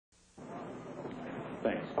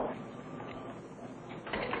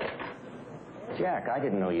Jack, I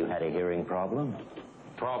didn't know you had a hearing problem.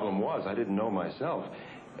 Problem was, I didn't know myself.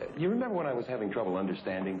 You remember when I was having trouble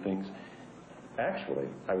understanding things? Actually,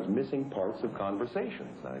 I was missing parts of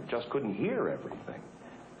conversations. I just couldn't hear everything.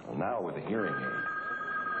 Well, now with a hearing aid.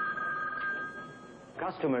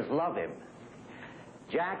 Customers love him.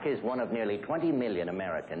 Jack is one of nearly 20 million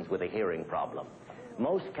Americans with a hearing problem.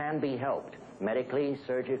 Most can be helped, medically,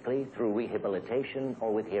 surgically, through rehabilitation,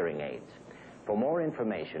 or with hearing aids. For more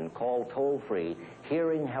information, call toll-free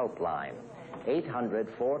Hearing Helpline,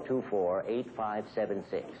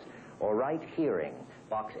 800-424-8576, or write Hearing,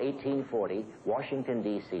 Box 1840, Washington,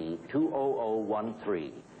 D.C.,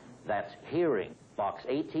 20013. That's Hearing, Box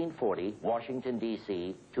 1840, Washington,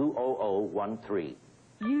 D.C., 20013.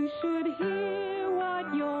 You should hear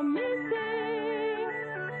what you're missing.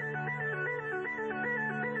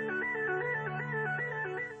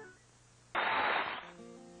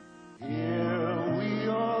 Here we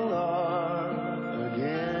all are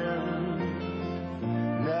again.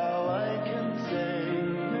 Now I can say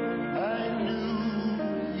I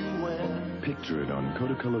knew you when. Picture it on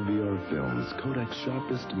Kodacolor VR films, Kodak's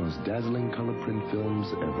sharpest, most dazzling color print films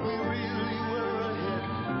ever. We really were ahead.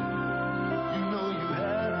 You know you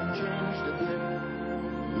haven't changed a bit.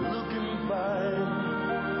 Looking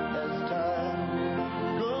fine as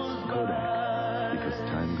time goes by. Kodak, because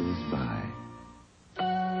time goes by.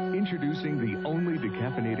 Introducing the only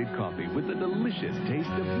decaffeinated coffee with the delicious taste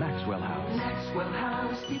of Maxwell House. Maxwell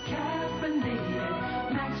House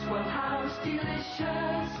decaffeinated. Maxwell House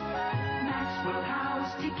delicious. Maxwell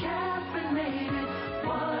House decaffeinated.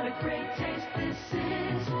 What a great taste this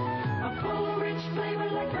is. A full, rich flavor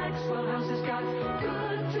like Maxwell House has got.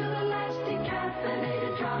 Good to the last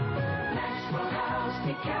decaffeinated drop. Maxwell House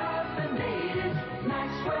decaffeinated.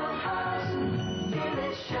 Maxwell House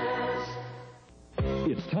delicious.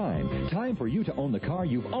 It's time for you to own the car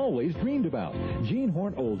you've always dreamed about. Gene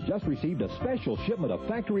Horn Olds just received a special shipment of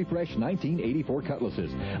factory fresh 1984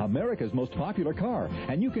 Cutlasses, America's most popular car,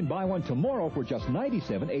 and you can buy one tomorrow for just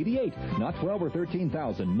 $97.88, not $12,000 or $13,000,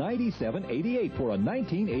 $97.88 for a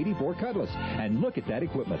 1984 Cutlass. And look at that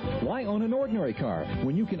equipment. Why own an ordinary car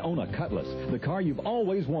when you can own a Cutlass, the car you've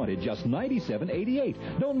always wanted, just $97.88?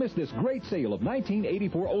 Don't miss this great sale of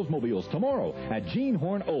 1984 Oldsmobiles tomorrow at Gene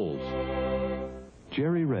Horn Olds.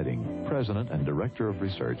 Jerry Redding, President and Director of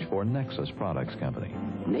Research for Nexxus Products Company.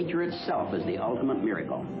 Nature itself is the ultimate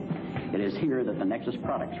miracle. It is here that the Nexxus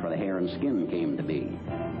products for the hair and skin came to be.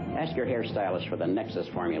 Ask your hairstylist for the Nexxus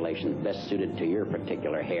formulation best suited to your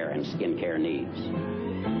particular hair and skin care needs.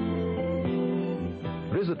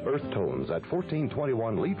 Visit Earth Tones at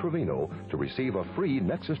 1421 Lee Trevino to receive a free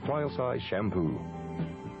Nexxus trial size shampoo.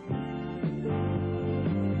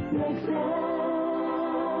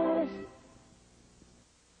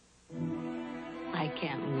 I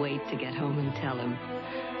can't wait to get home and tell him.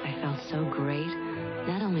 I felt so great.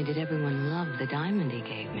 Not only did everyone love the diamond he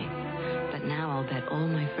gave me, but now I'll bet all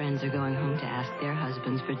my friends are going home to ask their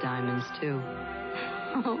husbands for diamonds, too.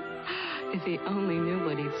 Oh, if he only knew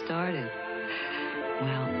what he'd started.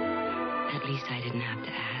 Well, at least I didn't have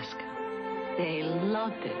to ask. They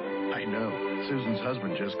loved it. I know. Susan's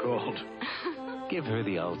husband just called. Give her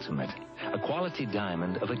the ultimate. A quality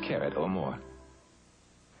diamond of a carat or more.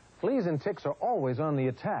 Fleas and ticks are always on the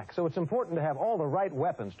attack, so it's important to have all the right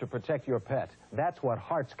weapons to protect your pet. That's what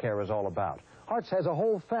Hartzcare is all about. Hartz has a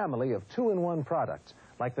whole family of 2-in-1 products,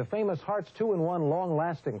 like the famous Hartz 2-in-1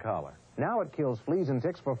 long-lasting collar. Now it kills fleas and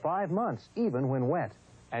ticks for 5 months, even when wet.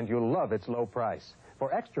 And you'll love its low price.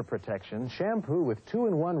 For extra protection, shampoo with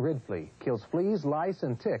 2-in-1 Rid Flea kills fleas, lice,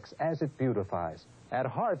 and ticks as it beautifies. At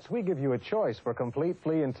Hartz, we give you a choice for complete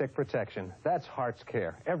flea and tick protection. That's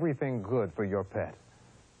Hartzcare. Everything good for your pet.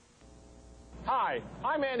 Hi,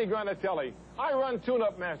 I'm Andy Granatelli. I run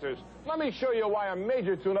Tuneup Masters. Let me show you why a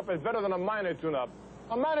major tune-up is better than a minor tune-up.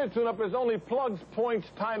 A minor tune-up is only plugs, points,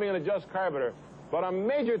 timing, and adjust carburetor. But a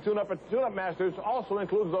major tune-up at Tuneup Masters also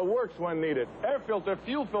includes the works when needed. Air filter,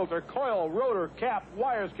 fuel filter, coil, rotor, cap,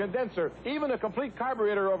 wires, condenser, even a complete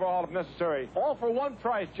carburetor overhaul if necessary. All for one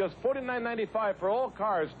price, just $49.95 for all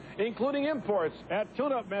cars, including imports. At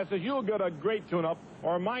Tuneup Masters, you'll get a great tune-up,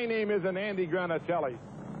 or my name isn't Andy Granatelli.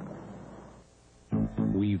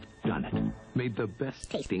 We've done it. Made the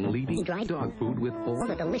best tasting leading dry dog food with all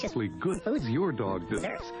the deliciously good foods your dog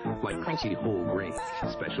deserves. Like crunchy whole grains,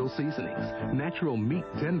 special seasonings, natural meat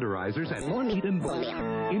tenderizers, and more meat and bone.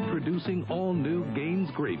 Introducing all new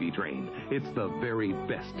Gaines Gravy Train. It's the very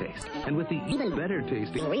best taste. And with the even better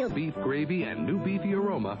tasting real beef gravy and new beefy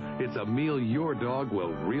aroma, it's a meal your dog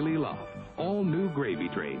will really love. All new Gravy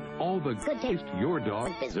Train. All the good taste your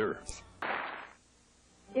dog deserves.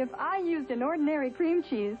 If I used an ordinary cream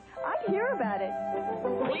cheese, I'd hear about it.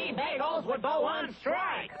 We bagels would go on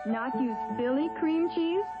strike. Not use Philly cream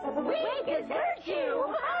cheese? We desert you.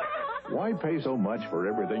 Why pay so much for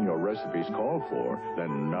everything your recipes call for,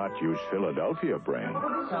 then not use Philadelphia brand?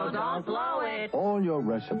 So don't blow it. All your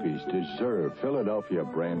recipes deserve Philadelphia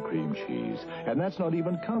brand cream cheese. And that's not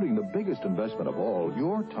even counting the biggest investment of all,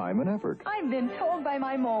 your time and effort. I've been told by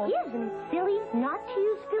my mole. Isn't it silly not to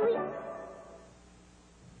use Philly?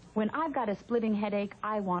 When I've got a splitting headache,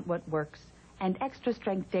 I want what works. And Extra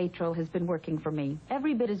Strength Datril has been working for me,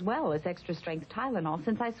 every bit as well as Extra Strength Tylenol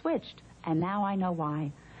since I switched. And now I know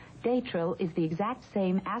why. Datril is the exact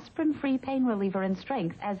same aspirin-free pain reliever in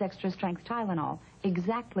strength as Extra Strength Tylenol.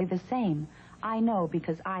 Exactly the same. I know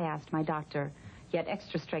because I asked my doctor. Yet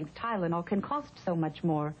Extra Strength Tylenol can cost so much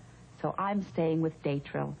more. So I'm staying with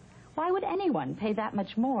Datril. Why would anyone pay that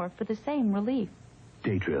much more for the same relief?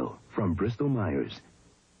 Datril from Bristol-Myers.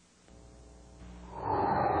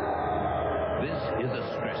 This is a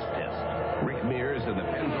stress test. Rick Mears and the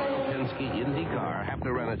Pennzoil Penske Indy car have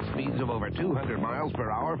to run at speeds of over 200 miles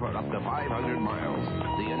per hour for up to 500 miles.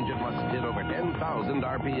 The engine must hit over 10,000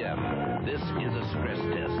 RPM. This is a stress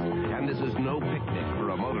test, and this is no picnic for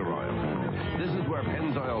a motor oil. This is where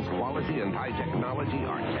Pennzoil's quality and high technology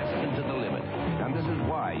are tested to the limit. And this is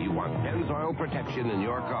why you want Pennzoil protection in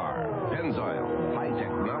your car. Pennzoil, high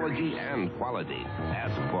technology and quality.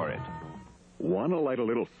 Ask for it. Want to light a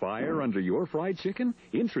little fire under your fried chicken?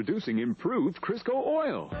 Introducing improved Crisco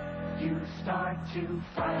Oil. You start to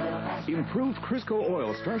fry a little faster. Improved Crisco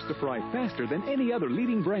Oil starts to fry faster than any other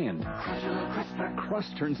leading brand. Crush a little crisper.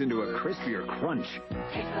 Crust turns into a crispier crunch.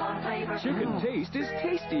 Taste a lot of flavor. Chicken taste is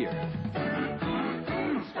tastier.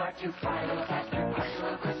 Start to fry a little faster. Crush a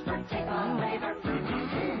little crisper. Take on flavor.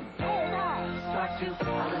 Start to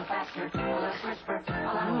fry a little faster. A little crisper. A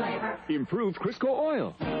lot of flavor. Improved Crisco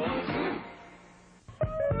Oil.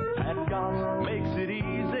 And Goff makes it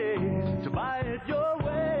easy to buy it your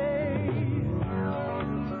way.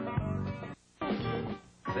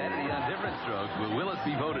 Saturday on Diff'rent Strokes, will Willis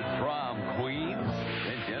be voted prom queen?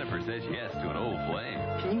 Then Jennifer says yes to an old flame.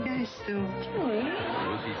 Can you guys still do it?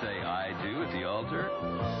 Will she say I do at the altar?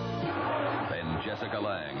 Then Jessica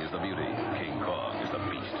Lange is the beauty. King Kong is the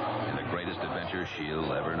beast. And the greatest adventure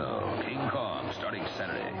she'll ever know. King Kong, starting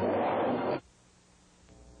Saturday.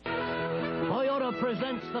 Toyota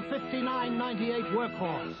presents the 5998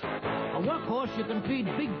 Workhorse. A workhorse you can feed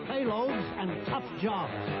big payloads and tough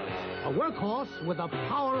jobs. A workhorse with the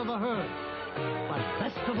power of a herd. But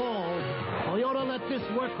best of all, Toyota let this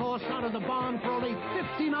workhorse out of the barn for only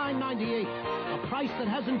 $59.98, a price that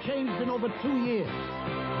hasn't changed in over 2 years.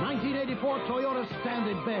 1984 Toyota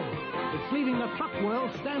Standard Bed. It's leaving the truck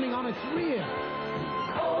world standing on its rear.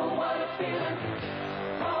 Oh, what a feeling.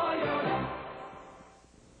 Toyota.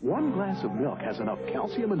 One glass of milk has enough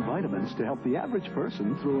calcium and vitamins to help the average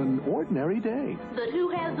person through an ordinary day. But who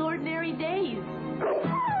has ordinary days?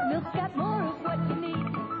 Milk's got more of what you need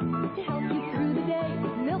to help you through the day.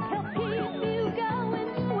 Milk helps keep you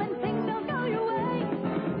going when things don't go your way.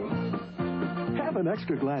 Have an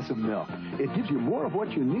extra glass of milk. It gives you more of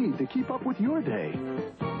what you need to keep up with your day.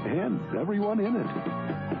 And everyone in it.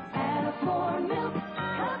 Add more milk.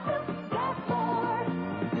 Got more.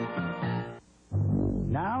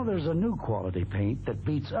 Now there's a new quality paint that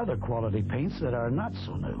beats other quality paints that are not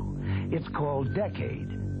so new. It's called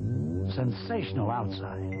Decade. Sensational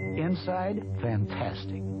outside. Inside,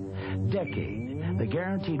 fantastic. Decade, the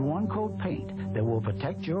guaranteed one-coat paint that will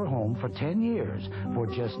protect your home for 10 years for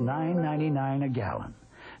just $9.99 a gallon.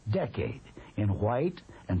 Decade, in white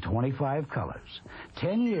and 25 colors.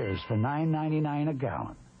 10 years for $9.99 a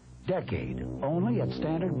gallon. Decade, only at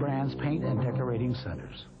Standard Brands Paint and Decorating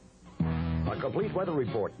Centers. A complete weather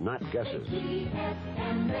report, not guesses. Be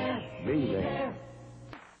there.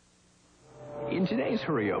 In today's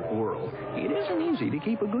hurry-up world, it isn't easy to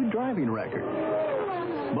keep a good driving record.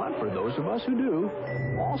 But for those of us who do,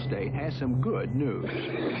 Allstate has some good news.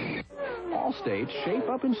 Allstate's Shape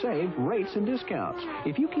Up and Save rates and discounts.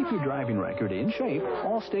 If you keep your driving record in shape,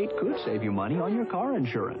 Allstate could save you money on your car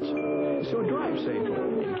insurance. So drive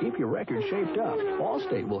safely and keep your record shaped up.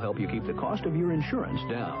 Allstate will help you keep the cost of your insurance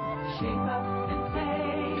down. Shape up and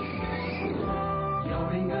save.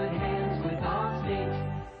 You're in good hands with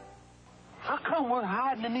Allstate. How come we're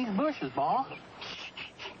hiding in these bushes, boss?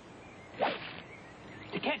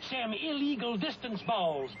 To catch them illegal distance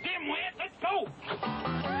balls. Dimwit, let's go!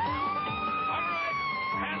 All right,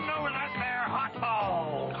 hand over that there hot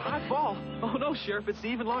ball. Hot ball? Oh, no, No, Sheriff, it's the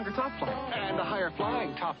even longer Top Flight. And the higher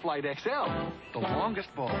flying Top Flight XL. The longest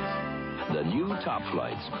balls. The new Top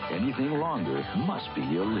Flights. Anything longer must be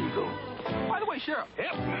illegal. By the way, Sheriff.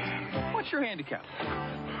 Yep. What's your handicap?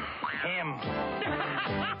 Him.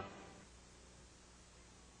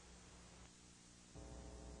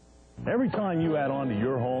 Every time you add on to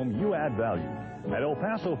your home, you add value. At El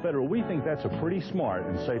Paso Federal, we think that's a pretty smart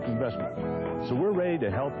and safe investment. So we're ready to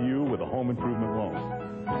help you with a home improvement loan.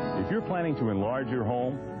 If you're planning to enlarge your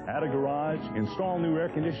home, add a garage, install new air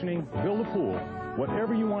conditioning, build a pool,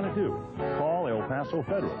 whatever you want to do, call El Paso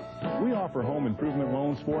Federal. We offer home improvement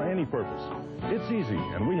loans for any purpose. It's easy,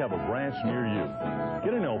 and we have a branch near you.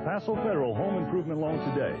 Get an El Paso Federal home improvement loan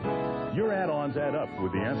today. Your add-ons add up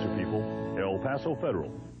with the answer, people. El Paso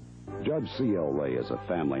Federal. Judge C.L. Ray is a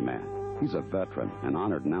family man. He's a veteran and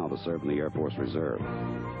honored now to serve in the Air Force Reserve.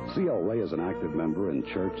 C.L. Ray is an active member in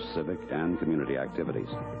church, civic, and community activities.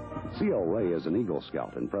 C.L. Ray is an Eagle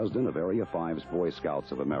Scout and president of Area 5's Boy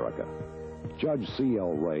Scouts of America. Judge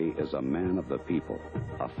C.L. Ray is a man of the people,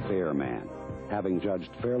 a fair man, having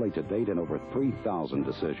judged fairly to date in over 3,000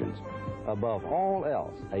 decisions. Above all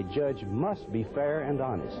else, a judge must be fair and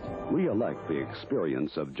honest. Re-elect the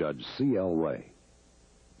experience of Judge C.L. Ray.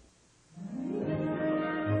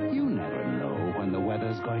 You never know when the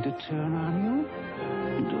weather's going to turn on you,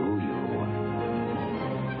 do you?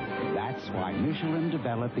 That's why Michelin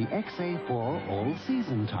developed the XA4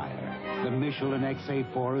 all-season tire. The Michelin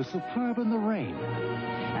XA4 is superb in the rain,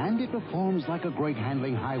 and it performs like a great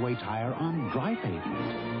handling highway tire on dry pavement.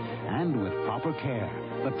 And with proper care,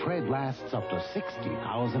 the tread lasts up to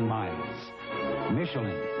 60,000 miles.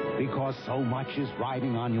 Michelin, because so much is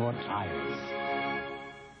riding on your tires.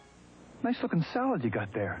 Nice-looking salad you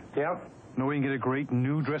got there. Yep. Know we can get a great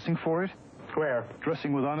new dressing for it? Where?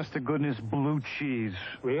 Dressing with honest-to-goodness blue cheese.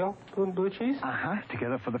 Real blue cheese? Uh-huh.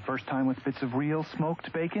 Together for the first time with bits of real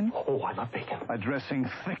smoked bacon. Oh, I love bacon. A dressing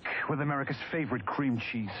thick with America's favorite cream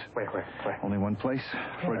cheese. Where? Only one place.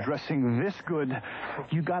 For a dressing this good,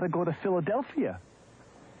 you gotta go to Philadelphia.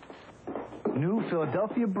 New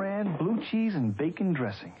Philadelphia brand blue cheese and bacon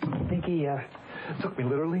dressing. Think he, took me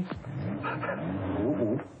literally?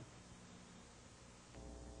 Ooh.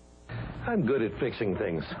 I'm good at fixing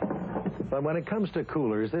things. But when it comes to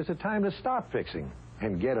coolers, there's a time to stop fixing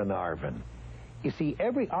and get an Arvin. You see,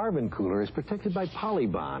 every Arvin cooler is protected by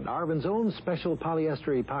Polybond, Arvin's own special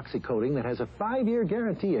polyester epoxy coating that has a 5-year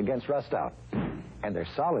guarantee against rust out. And they're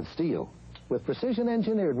solid steel with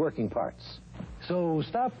precision-engineered working parts. So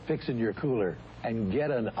stop fixing your cooler and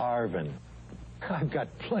get an Arvin. I've got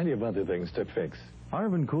plenty of other things to fix.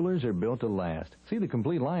 Arvin coolers are built to last. See the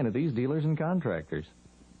complete line of these dealers and contractors.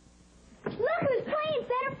 Look who's playing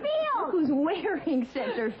center field! Look who's wearing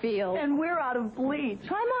center field. And we're out of bleach.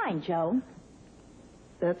 Try mine, Joan.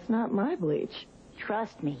 That's not my bleach.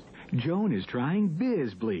 Trust me. Joan is trying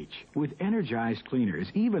Biz Bleach. With energized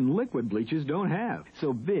cleaners, even liquid bleaches don't have.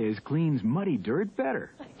 So Biz cleans muddy dirt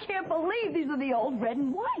better. I can't believe these are the old red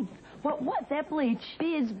and whites. What was that bleach?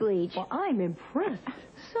 Biz Bleach. Well, I'm impressed.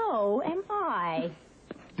 So am I.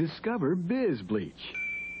 Discover Biz Bleach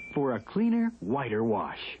for a cleaner, whiter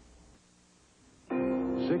wash.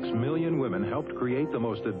 6 million women helped create the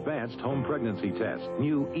most advanced home pregnancy test,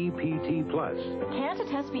 new E.P.T. Plus. Can't a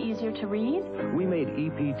test be easier to read? We made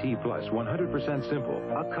E.P.T. Plus 100% simple.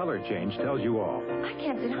 A color change tells you all. I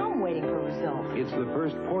can't sit home waiting for results. It's the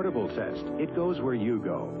first portable test. It goes where you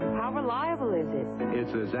go. How reliable is it?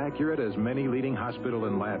 It's as accurate as many leading hospital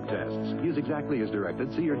and lab tests. Use exactly as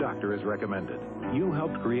directed. See your doctor as recommended. You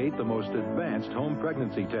helped create the most advanced home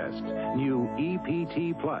pregnancy test, new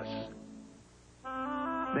E.P.T. Plus.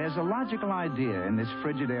 There's a logical idea in this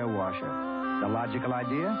Frigidaire washer. The logical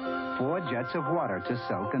idea? 4 jets of water to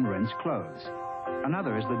soak and rinse clothes.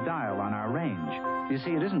 Another is the dial on our range. You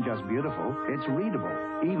see, it isn't just beautiful, it's readable,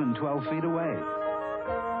 even 12 feet away.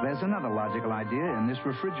 There's another logical idea in this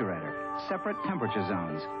refrigerator. Separate temperature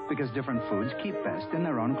zones, because different foods keep best in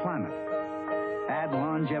their own climate. Add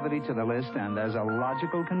longevity to the list, and there's a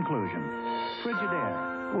logical conclusion.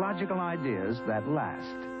 Frigidaire, logical ideas that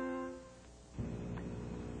last.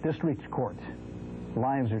 District Court.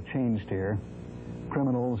 Lives are changed here.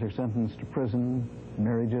 Criminals are sentenced to prison.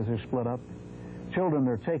 Marriages are split up. Children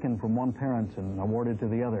are taken from one parent and awarded to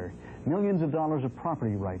the other. Millions of dollars of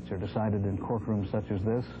property rights are decided in courtrooms such as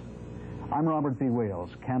this. I'm Robert B. Wales,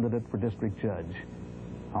 candidate for district judge.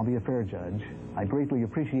 I'll be a fair judge. I greatly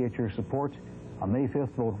appreciate your support. On May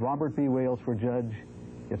 5th, vote Robert B. Wales for judge.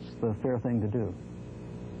 It's the fair thing to do.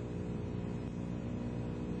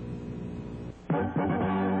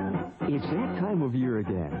 If It's that time of year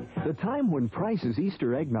again. The time when Price's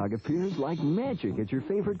Easter eggnog appears like magic at your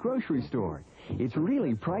favorite grocery store. It's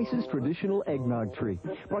really Price's traditional eggnog treat,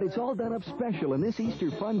 but it's all done up special in this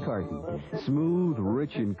Easter fun carton. Smooth,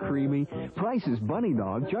 rich, and creamy, Price's Bunny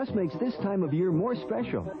Nog just makes this time of year more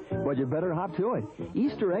special. But you better hop to it.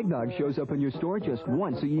 Easter eggnog shows up in your store just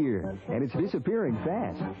once a year, and it's disappearing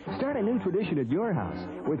fast. Start a new tradition at your house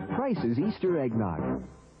with Price's Easter eggnog.